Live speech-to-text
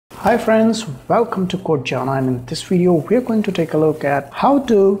Hi friends, welcome to Code Jana, and in this video we are going to take a look at how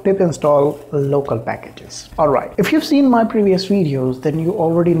to pip install local packages. Alright, if you've seen my previous videos, then you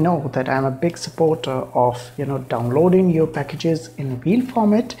already know that I'm a big supporter of downloading your packages in wheel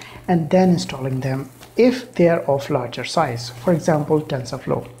format and then installing them if they are of larger size. For example,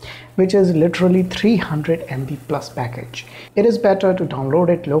 TensorFlow, which is literally 300 MB plus package. It is better to download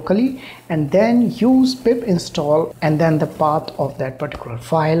it locally and then use pip install and then the path of that particular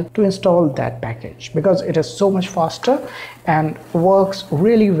file to install that package, because it is so much faster and works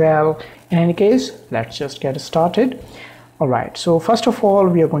really well. In any case, let's just get started. Alright, so first of all,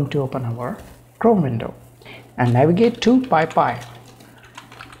 we are going to open our Chrome window and navigate to PIP.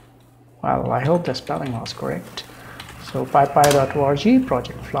 Well, I hope the spelling was correct. So PIP.org,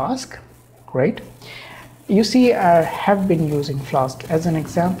 Project Flask. Great. You see, I have been using Flask as an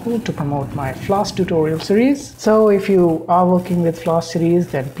example to promote my Flask tutorial series. So if you are working with Flask series,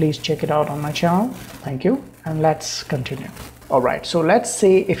 then please check it out on my channel. Thank you. And let's continue. Alright, so let's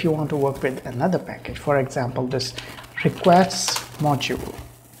say if you want to work with another package, for example, this requests module.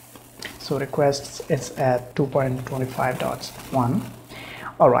 So requests is at 2.25.1.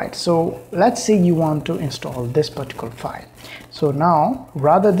 Alright, so let's say you want to install this particular file. So now,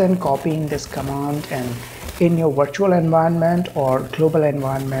 rather than copying this command and in your virtual environment or global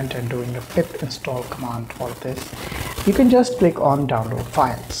environment and doing a pip install command, all of this, you can just click on download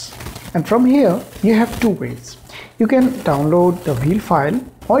files. And from here, you have two ways. You can download the wheel file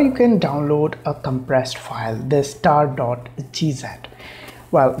or you can download a compressed file, this Tar.gz.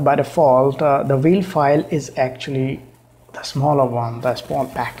 Well, by default, the wheel file is actually the smaller one, the small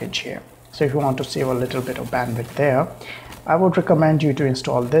package here. So if you want to save a little bit of bandwidth there, I would recommend you to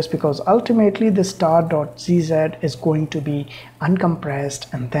install this, because ultimately this Tar.gz is going to be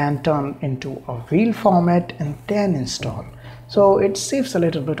uncompressed and then turned into a wheel format and then install. So it saves a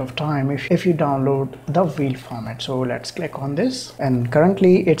little bit of time if you download the wheel format. So let's click on this, and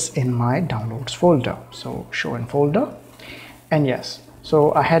currently it's in my downloads folder. So show in folder, and yes,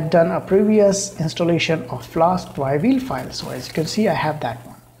 so I had done a previous installation of Flask via wheel file. So as you can see, I have that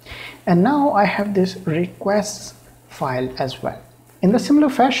one. And now I have this requests file as well. In the similar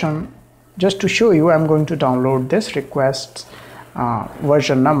fashion, just to show you, I'm going to download this requests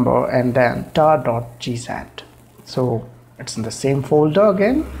version number and then tar.gz. So it's in the same folder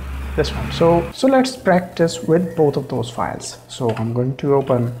again, this one. So let's practice with both of those files. So I'm going to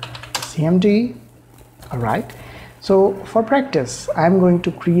open cmd. Alright. So for practice, I'm going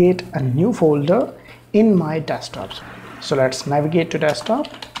to create a new folder in my desktop. So let's navigate to desktop.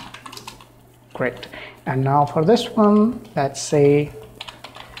 Great. And now for this one, let's say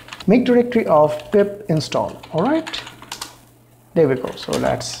make directory of pip install. All right. There we go. So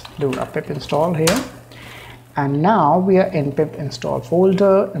let's do a pip install here. And now we are in pip install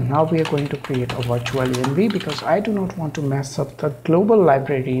folder, and now we are going to create a virtual env, because I do not want to mess up the global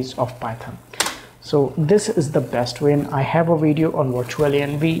libraries of Python. So this is the best way, and I have a video on virtual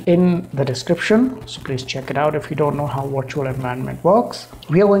env in the description, so please check it out if you don't know how virtual environment works.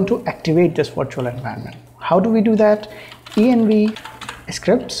 We are going to activate this virtual environment. How do we do that? env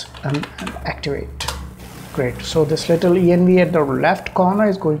scripts and activate. Great. So this little env at the left corner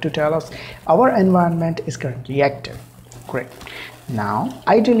is going to tell us our environment is currently active. Great. Now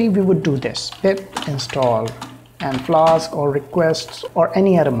ideally we would do this pip install and Flask or requests or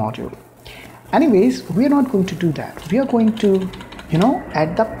any other module. Anyways, we are not going to do that. We are going to,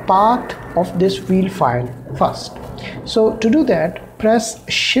 add the path of this wheel file first. So to do that, press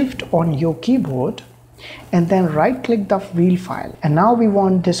Shift on your keyboard and then right click the wheel file. And now we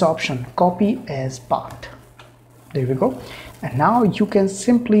want this option, copy as path. There we go. And now you can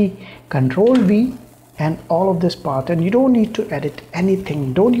simply Control V and all of this path, and you don't need to edit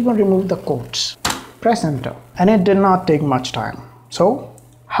anything. Don't even remove the quotes. Press enter. And it did not take much time. So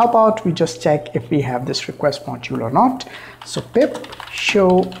how about we just check if we have this request module or not. So pip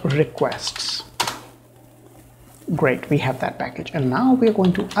show requests. Great, we have that package. And now we are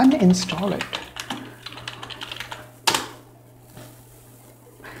going to uninstall it.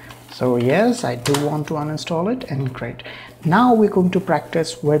 So yes, I do want to uninstall it, and great. Now we're going to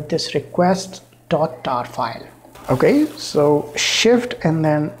practice with this request.tar file. Okay, so shift and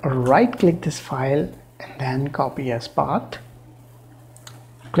then right click this file and then copy as path.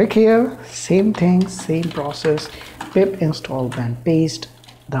 Click here, same thing, same process, pip install, then paste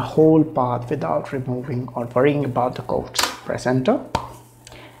the whole path without removing or worrying about the quotes. Press enter.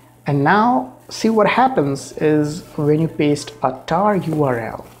 And now see what happens is when you paste a tar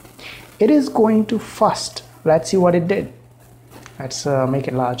URL, it is going to first, let's see what it did. Let's make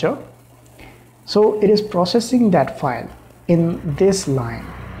it larger. So it is processing that file in this line.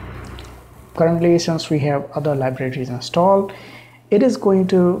 currently, since we have other libraries installed, it is going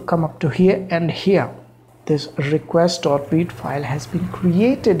to come up to here, and here this request.read file has been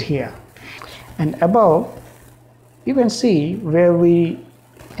created here, and above you can see where we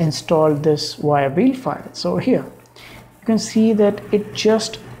installed this via wheel file. So here you can see that it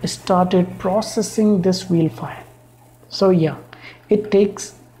just started processing this wheel file. So yeah, it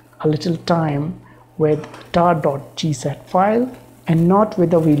takes a little time with tar.gz file and not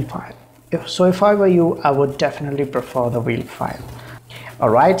with the wheel file. So if I were you, I would definitely prefer the wheel file.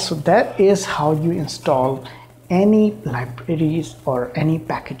 Alright, so that is how you install any libraries or any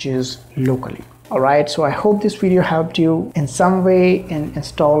packages locally. Alright, so I hope this video helped you in some way in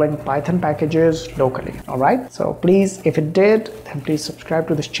installing Python packages locally. Alright, so please, if it did, then please subscribe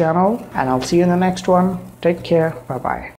to this channel, and I'll see you in the next one. Take care. Bye bye.